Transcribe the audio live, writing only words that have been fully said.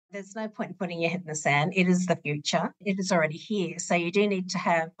There's no point in putting your head in the sand. It is the future. It is already here. So you do need to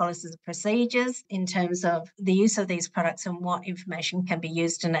have policies and procedures in terms of the use of these products and what information can be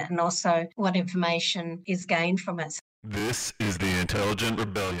used in it, and also what information is gained from it. This is the Intelligent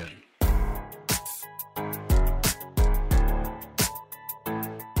Rebellion.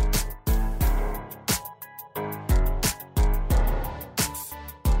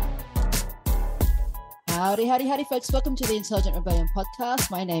 Howdy, folks. Welcome to the Intelligent Rebellion podcast.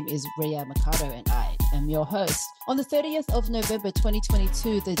 My name is Ria Mercado and I am your host. On the 30th of November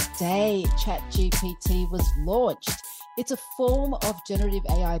 2022, the day ChatGPT was launched. It's a form of generative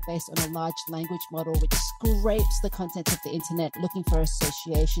AI based on a large language model which scrapes the content of the internet looking for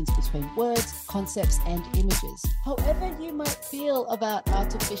associations between words, concepts, and images. However you might feel about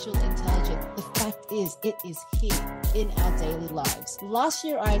artificial intelligence, the fact is it is here in our daily lives. Last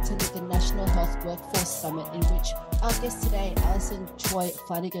year, I attended the National Health Workforce Summit, in which our guest today, Alison Choy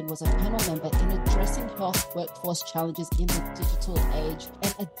Flannigan, was a panel member in addressing health workforce challenges in the digital age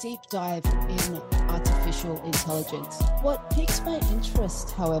and a deep dive in artificial intelligence. What piqued my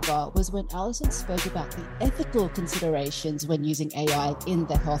interest, however, was when Alison spoke about the ethical considerations when using AI in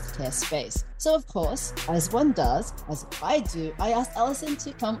the healthcare space. So, of course, as one does, as I do, I asked Alison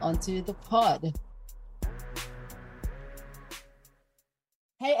to come onto the pod.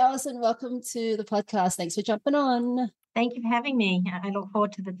 Hey, Alison, welcome to the podcast. Thanks for jumping on. Thank you for having me. I look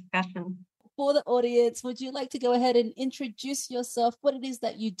forward to the discussion. For the audience, would you like to go ahead and introduce yourself, what it is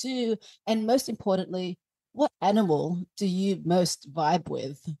that you do, and most importantly, what animal do you most vibe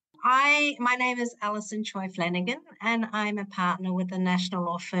with? My name is Alison Choy Flannigan, and I'm a partner with the national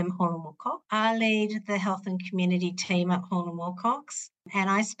law firm Hall & Wilcox. I lead the health and community team at Hall & Wilcox, and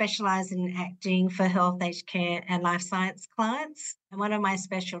I specialise in acting for health, aged care and life science clients. And one of my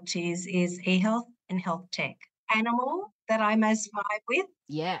specialties is e-health and health tech. Animal that I most vibe with?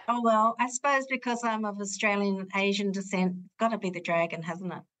 Yeah. Oh, well, I suppose because I'm of Australian and Asian descent, it's got to be the dragon,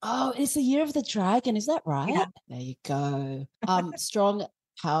 hasn't it? Oh, it's the year of the dragon. Is that right? Yeah. There you go. Strong,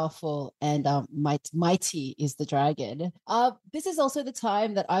 powerful, and mighty is the dragon. This is also the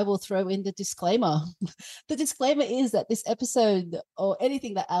time that I will throw in the disclaimer. The disclaimer is that this episode or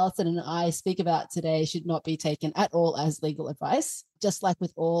anything that Alison and I speak about today should not be taken at all as legal advice. Just like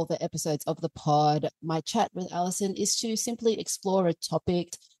with all the episodes of the pod, my chat with Alison is to simply explore a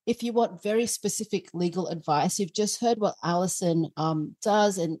topic. If you want very specific legal advice, you've just heard what Alison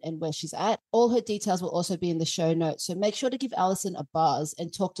does and where she's at. All her details will also be in the show notes. So make sure to give Alison a buzz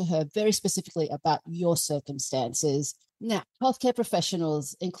and talk to her very specifically about your circumstances. Now, healthcare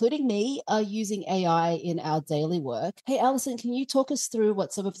professionals, including me, are using AI in our daily work. Hey, Alison, can you talk us through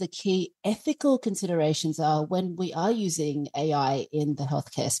what some of the key ethical considerations are when we are using AI in the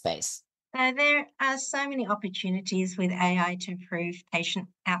healthcare space? There are so many opportunities with AI to improve patient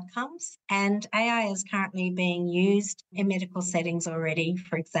outcomes, and AI is currently being used in medical settings already.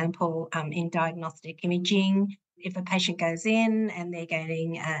 For example, in diagnostic imaging, if a patient goes in and they're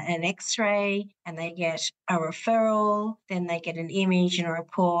getting an X-ray and they get a referral, then they get an image and a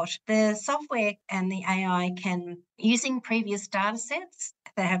report. The software and the AI can, using previous data sets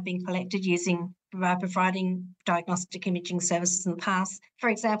that have been collected by providing diagnostic imaging services in the past. For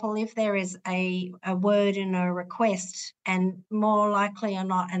example, if there is a word in a request and more likely or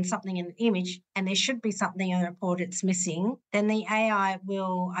not, and something in an image, and there should be something in the report it's missing, then the AI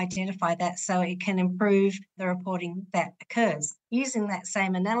will identify that so it can improve the reporting that occurs. Using that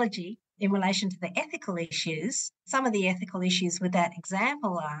same analogy, in relation to the ethical issues, some of the ethical issues with that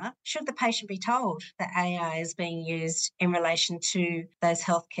example are, should the patient be told that AI is being used in relation to those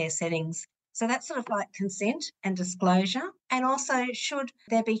healthcare settings? So that's sort of like consent and disclosure. And also, should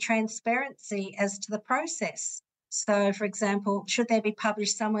there be transparency as to the process? So, for example, should there be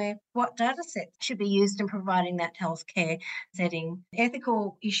published somewhere what data set should be used in providing that healthcare setting?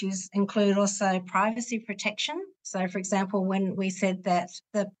 Ethical issues include also privacy protection. So, for example, when we said that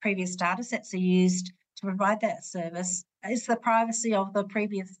the previous data sets are used to provide that service, is the privacy of the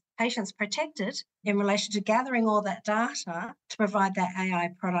previous patients protected in relation to gathering all that data to provide that AI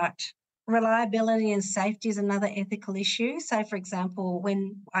product? Reliability and safety is another ethical issue. So, for example,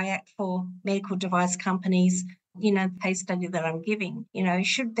 when I act for medical device companies, the case study that I'm giving,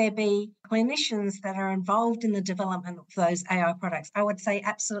 should there be clinicians that are involved in the development of those AI products? I would say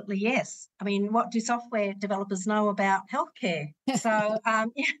absolutely yes. I mean, what do software developers know about healthcare? So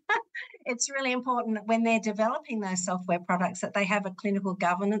it's really important that when they're developing those software products that they have a clinical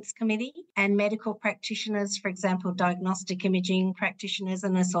governance committee and medical practitioners, for example, diagnostic imaging practitioners,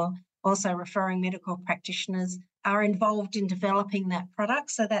 and also referring medical practitioners are involved in developing that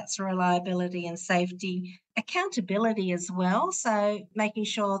product. So that's reliability and safety, accountability as well. So making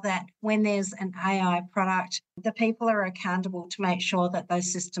sure that when there's an AI product, the people are accountable to make sure that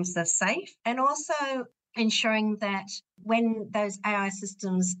those systems are safe, and also ensuring that when those AI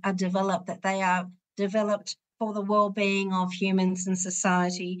systems are developed, that they are developed for the well-being of humans and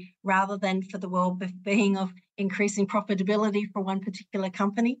society rather than for the well-being of increasing profitability for one particular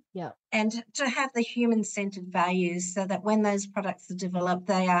company. Yeah. And to have the human-centered values so that when those products are developed,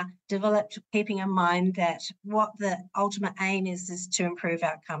 they are developed keeping in mind that what the ultimate aim is to improve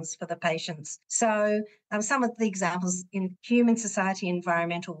outcomes for the patients. So some of the examples in human, society,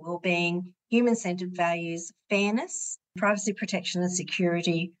 environmental well-being, human-centered values, fairness, privacy protection and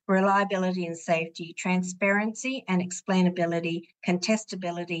security, reliability and safety, transparency and explainability,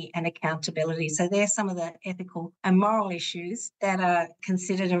 contestability and accountability. So there's some of the ethical and moral issues that are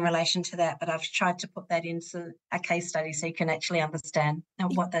considered in relation to that, but I've tried to put that into a case study so you can actually understand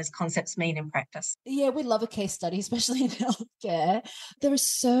what those concepts mean in practice. Yeah, we love a case study, especially in healthcare. There are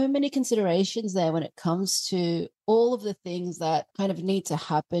so many considerations there when it comes to all of the things that kind of need to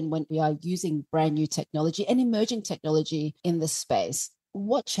happen when we are using brand new technology and emerging technology in this space.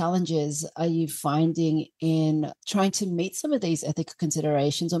 What challenges are you finding in trying to meet some of these ethical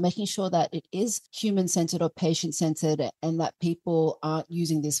considerations, or making sure that it is human-centered or patient-centered, and that people aren't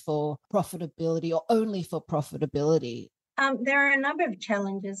using this for profitability or only for profitability? There are a number of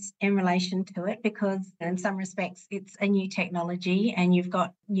challenges in relation to it because in some respects it's a new technology and you've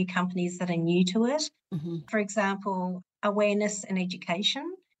got new companies that are new to it. Mm-hmm. For example, awareness and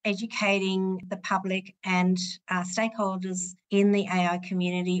education, educating the public and stakeholders in the AI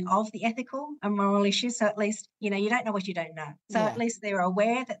community of the ethical and moral issues. So at least, you don't know what you don't know. So at least they're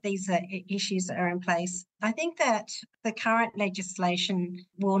aware that these issues are in place. I think that the current legislation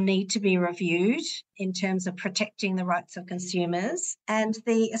will need to be reviewed in terms of protecting the rights of consumers. And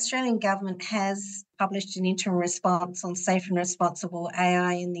the Australian government has published an interim response on safe and responsible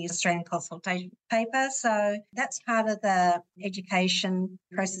AI in the Australian consultation paper. So that's part of the education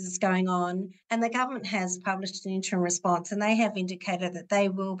process that's going on. And the government has published an interim response, and they have indicated that they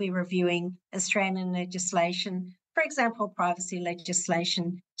will be reviewing Australian legislation, for example, privacy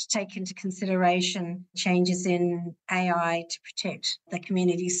legislation, to take into consideration changes in AI to protect the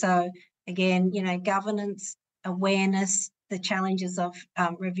community. So again, governance, awareness, the challenges of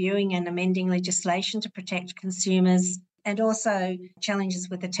reviewing and amending legislation to protect consumers, and also challenges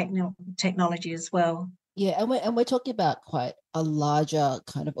with the technology as well. Yeah, and we're talking about quite a larger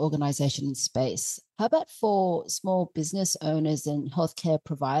kind of organization in space. How about for small business owners and healthcare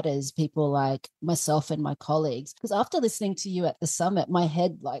providers, people like myself and my colleagues? Because after listening to you at the summit, my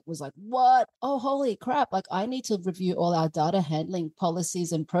head was like, what? Oh, holy crap. Like, I need to review all our data handling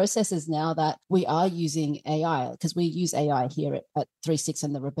policies and processes now that we are using AI, because we use AI here at 3.6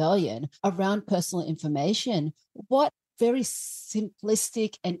 and the Rebellion around personal information. What very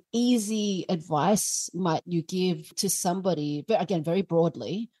simplistic and easy advice might you give to somebody, again, very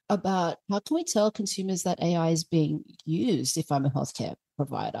broadly, about how can we tell consumers that AI is being used if I'm a healthcare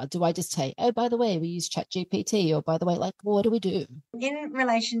provider? Do I just say, oh, by the way, we use ChatGPT, or by the way, what do we do? In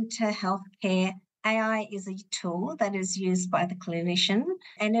relation to healthcare, AI is a tool that is used by the clinician.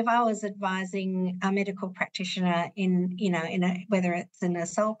 And if I was advising a medical practitioner whether it's in a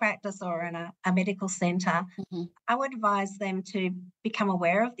sole practice or in a medical centre, Mm-hmm. I would advise them to become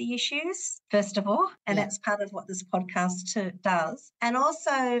aware of the issues, first of all, and that's part of what this podcast does. And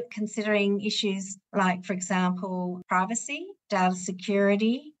also considering issues like, for example, privacy, data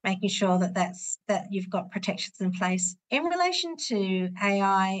security, making sure that you've got protections in place. In relation to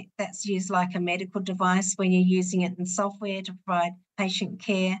AI that's used like a medical device when you're using it in software to provide patient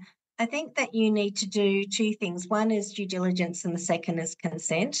care, I think that you need to do two things. One is due diligence and the second is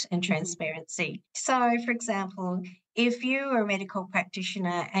consent and transparency. So, for example, if you are a medical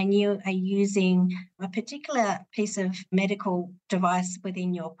practitioner and you are using a particular piece of medical device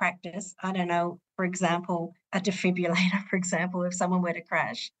within your practice, I don't know, for example, a defibrillator, for example, if someone were to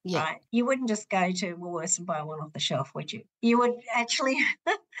crash, right? You wouldn't just go to Woolworths and buy one off the shelf, would you? You would actually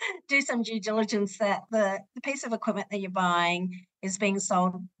do some due diligence that the piece of equipment that you're buying is being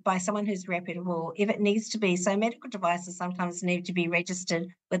sold by someone who's reputable, if it needs to be. So medical devices sometimes need to be registered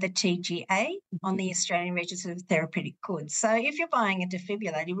with a TGA on the Australian Register of Therapeutic Goods. So if you're buying a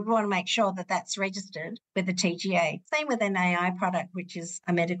defibrillator, you would want to make sure that that's registered with the TGA. Same with an AI product, which is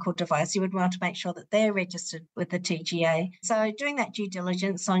a medical device. You would want to make sure that they're registered with the TGA. So doing that due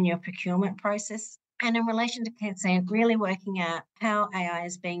diligence on your procurement process. And in relation to consent, really working out how AI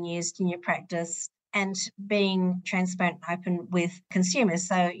is being used in your practice, and being transparent and open with consumers.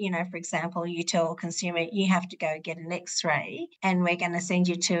 So, for example, you tell a consumer you have to go get an X-ray and we're going to send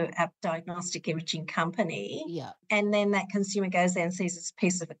you to a diagnostic imaging company. Yeah. And then that consumer goes there and sees this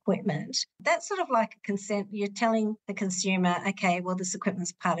piece of equipment. That's sort of like a consent. You're telling the consumer, okay, well, this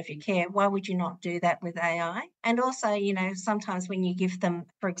equipment's part of your care. Why would you not do that with AI? And also, sometimes when you give them,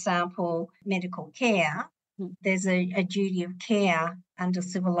 for example, medical care, there's a duty of care under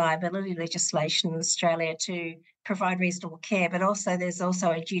civil liability legislation in Australia to provide reasonable care, but also there's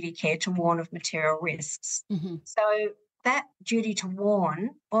also a duty of care to warn of material risks. So that duty to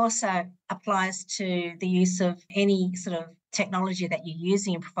warn also applies to the use of any sort of technology that you're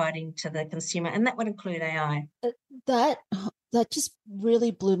using and providing to the consumer, and that would include AI. That just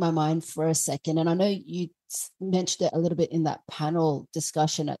really blew my mind for a second. And I know you mentioned it a little bit in that panel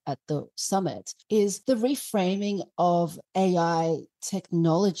discussion at the summit, is the reframing of AI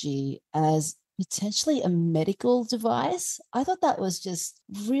technology as potentially a medical device. I thought that was just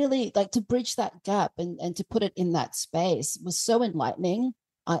really like to bridge that gap and to put it in that space was so enlightening.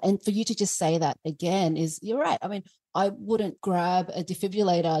 And for you to just say that again you're right. I mean, I wouldn't grab a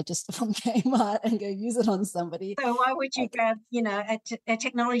defibrillator just from Kmart and go use it on somebody. So why would you grab, a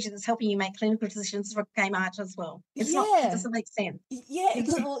technology that's helping you make clinical decisions from Kmart as well? It doesn't make sense. Yeah,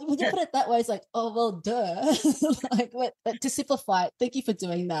 well, when you put it that way, it's like, oh, well, duh. To simplify it, thank you for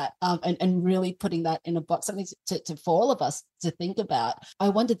doing that and really putting that in a box, something for all of us to think about. I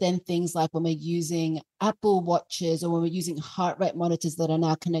wonder then things like when we're using Apple Watches or when we're using heart rate monitors that are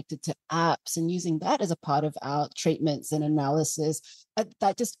now connected to apps and using that as a part of our treatments and analysis,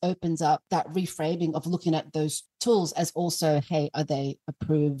 that just opens up that reframing of looking at those tools as also, hey, are they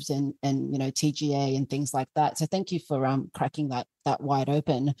approved and TGA and things like that. So thank you for cracking that wide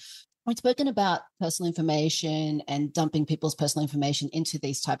open. We've spoken about personal information and dumping people's personal information into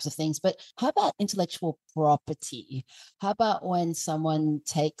these types of things, but how about intellectual property? How about when someone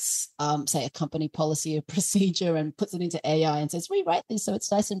takes, say, a company policy or procedure and puts it into AI and says, rewrite this so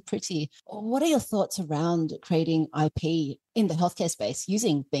it's nice and pretty? What are your thoughts around creating IP in the healthcare space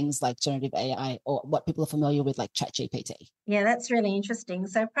using things like generative AI or what people are familiar with like ChatGPT? Yeah, that's really interesting.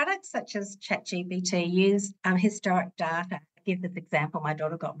 So products such as ChatGPT use historic data. Give this example, my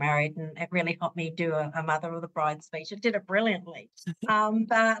daughter got married and it really helped me do a mother of the bride speech. It did it brilliantly.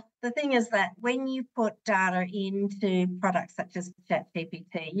 But the thing is that when you put data into products such as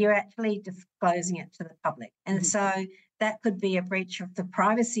ChatGPT, you're actually disclosing it to the public. And so that could be a breach of the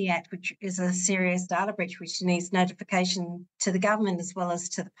Privacy Act, which is a serious data breach, which needs notification to the government as well as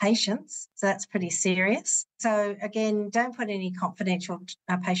to the patients. So that's pretty serious. So again, don't put any confidential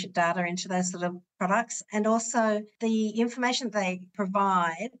patient data into those sort of products. And also the information they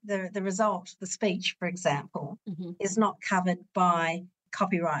provide, the result, the speech, for example, is not covered by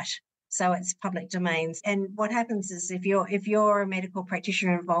copyright. So it's public domains. And what happens is if you're a medical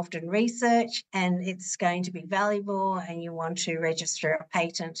practitioner involved in research and it's going to be valuable and you want to register a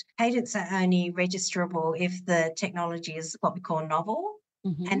patent, patents are only registerable if the technology is what we call novel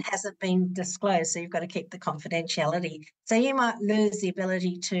and hasn't been disclosed. So you've got to keep the confidentiality. So you might lose the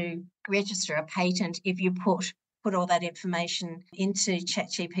ability to register a patent if you put all that information into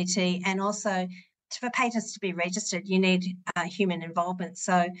ChatGPT. And also for patents to be registered, you need human involvement.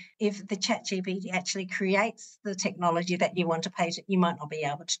 So if the ChatGPT actually creates the technology that you want to patent, you might not be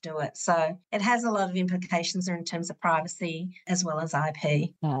able to do it. So it has a lot of implications in terms of privacy as well as IP.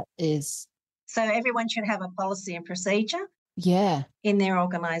 That is. So everyone should have a policy and procedure Yeah. in their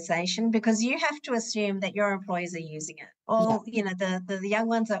organisation, because you have to assume that your employees are using it. The young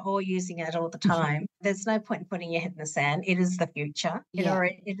ones are all using it all the time. There's no point in putting your head in the sand. It is the future.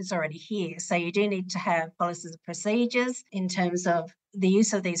 It is already here. So you do need to have policies and procedures in terms of the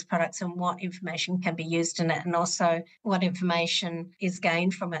use of these products and what information can be used in it and also what information is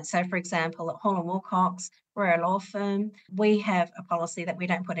gained from it. So, for example, at Hall & Wilcox, we're a law firm. We have a policy that we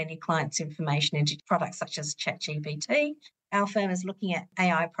don't put any clients' information into products such as ChatGPT. Our firm is looking at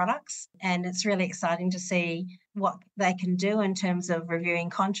AI products, and it's really exciting to see what they can do in terms of reviewing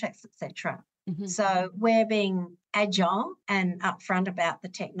contracts, etc. So we're being agile and upfront about the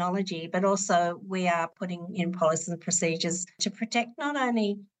technology, but also we are putting in policies and procedures to protect not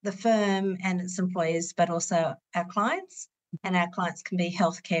only the firm and its employees, but also our clients. And our clients can be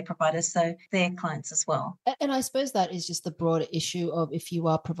healthcare providers, so their clients as well. And I suppose that is just the broader issue of if you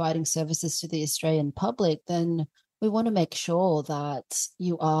are providing services to the Australian public, then we want to make sure that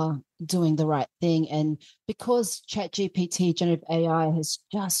you are doing the right thing. And because ChatGPT, generative AI, has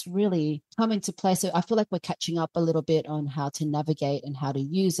just really come into play, so I feel like we're catching up a little bit on how to navigate and how to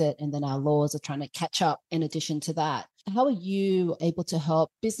use it. And then our laws are trying to catch up in addition to that. How are you able to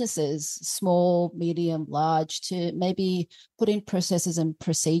help businesses, small, medium, large, to maybe put in processes and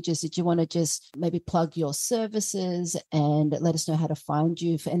procedures? Did you want to just maybe plug your services and let us know how to find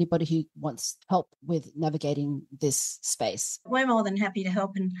you for anybody who wants help with navigating this space? We're more than happy to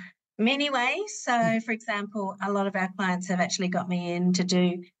help in many ways. So, for example, a lot of our clients have actually got me in to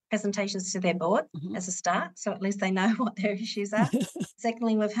do presentations to their board as a start, so at least they know what their issues are.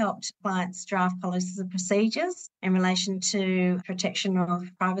 Secondly, we've helped clients draft policies and procedures in relation to protection of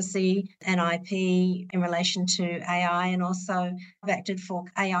privacy and IP in relation to AI, and also I've acted for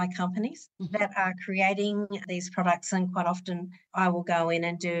AI companies that are creating these products, and quite often I will go in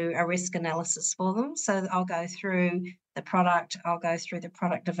and do a risk analysis for them. So I'll go through the product, I'll go through the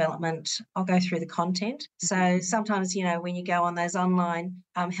product development, I'll go through the content. So sometimes, when you go on those online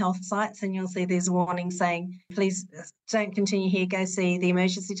health sites and you'll see these warnings saying, please don't continue here, go see the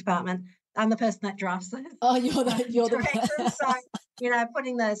emergency department. I'm the person that drafts those. Oh, you're the So,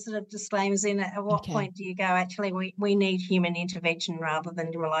 putting those sort of disclaimers in, at what point do you go, actually, we need human intervention rather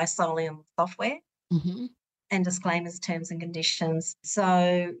than to rely solely on software. And disclaimers, terms and conditions.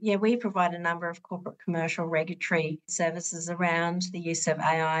 So, we provide a number of corporate, commercial, regulatory services around the use of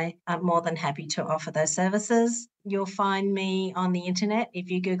AI. I'm more than happy to offer those services. You'll find me on the internet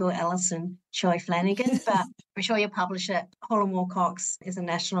if you Google Alison, Choy, Flannigan, but I'm sure you'll publish it. Hall & Wilcox is a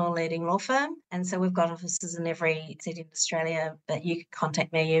national leading law firm, and so we've got offices in every city in Australia, but you can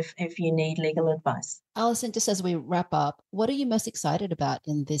contact me if you need legal advice. Alison, just as we wrap up, what are you most excited about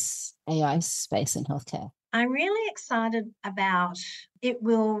in this AI space in healthcare? I'm really excited about it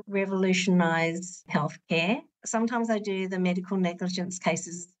will revolutionise healthcare. Sometimes I do the medical negligence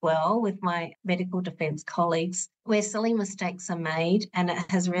cases as well with my medical defence colleagues, where silly mistakes are made and it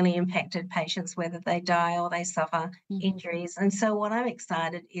has really impacted patients, whether they die or they suffer injuries. And so what I'm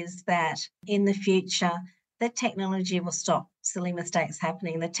excited is that in the future, the technology will stop silly mistakes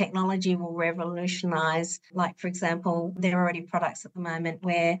happening. The technology will revolutionise. Like, for example, there are already products at the moment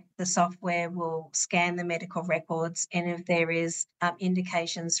where the software will scan the medical records, and if there is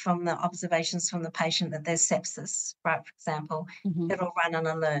indications from the observations from the patient that there's sepsis, right, for example, it'll run an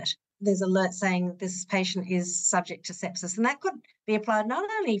alert. There's alert saying this patient is subject to sepsis, and that could be applied not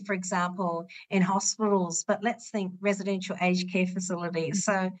only, for example, in hospitals, but let's think residential aged care facilities.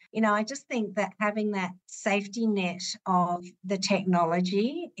 So, I just think that having that safety net of the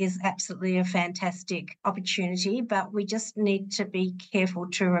technology is absolutely a fantastic opportunity, but we just need to be careful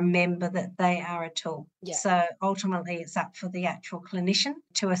to remember that they are a tool. Yeah. So ultimately it's up for the actual clinician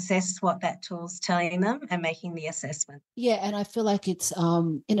to assess what that tool's telling them and making the assessment. Yeah, and I feel like it's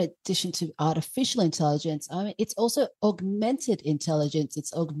in addition to artificial intelligence, it's also augmented intelligence.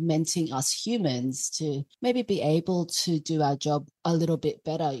 It's augmenting us humans to maybe be able to do our job a little bit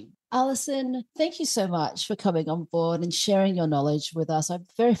better. Alison, thank you so much for coming on board and sharing your knowledge with us. I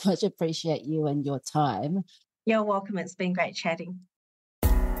very much appreciate you and your time. You're welcome. It's been great chatting.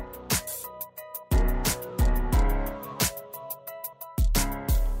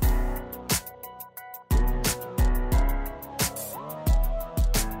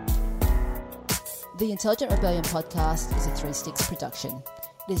 The Intelligent Rebellion podcast is a 3 Sticks production.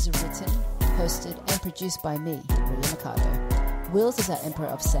 It is written, hosted, and produced by me, Ria Mercado. Wills is our Emperor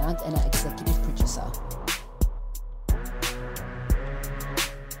of Sound and our executive producer.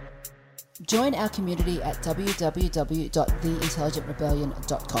 Join our community at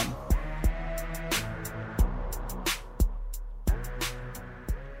www.theintelligentrebellion.com.